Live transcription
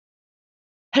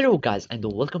Hello guys and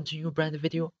welcome to a new brand new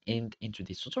video, and in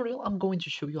this tutorial I'm going to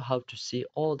show you how to see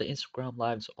all the Instagram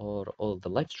lives or all the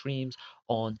live streams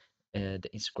on the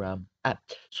Instagram app.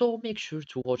 So make sure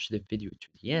to watch the video to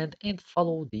the end and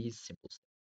follow these simple steps.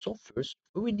 So first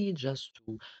we need just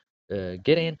to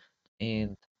get in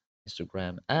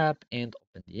Instagram app and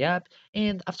open the app,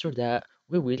 and after that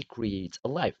we will create a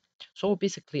live. So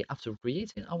basically after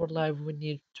creating our live we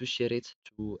need to share it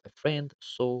to a friend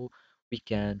so we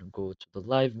can go to the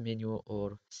live menu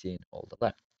or see all the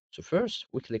live. So first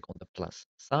we click on the plus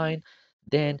sign,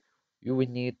 then you will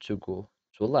need to go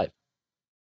to live,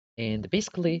 and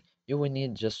basically you will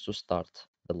need just to start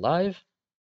the live.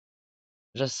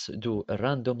 Just do a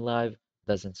random live,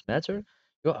 doesn't matter.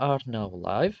 You are now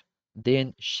live,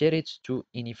 then share it to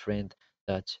any friend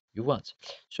that you want.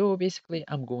 So basically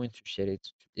I'm going to share it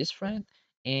to this friend,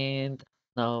 and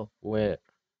now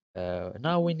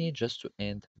we need just to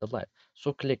end the live.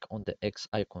 So click on the X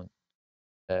icon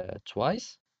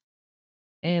twice,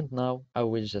 and now I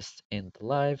will just end the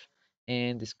live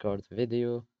and discard the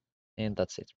video, and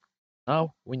that's it.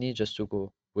 Now we need just to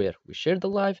go where we share the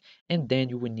live, and then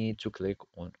you will need to click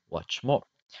on watch more.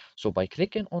 So by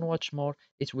clicking on watch more,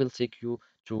 it will take you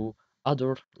to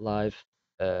other live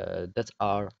that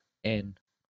are in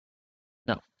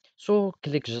now. So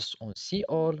click just on see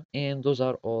all, and those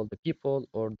are all the people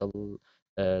or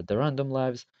the random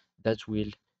lives that will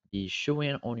be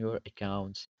showing on your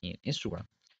account in Instagram.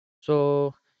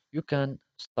 So you can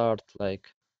start like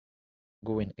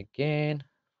going again.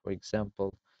 For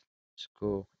example, let's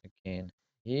go again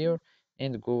here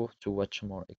and go to watch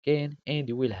more again, and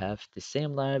you will have the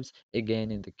same lives again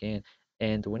and again.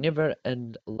 And whenever a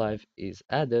live is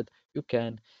added, you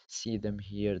can see them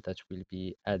here that will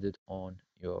be added on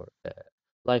your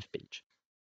live page.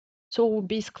 So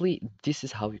basically, this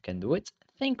is how you can do it.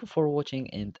 Thank you for watching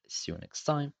and see you next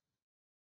time.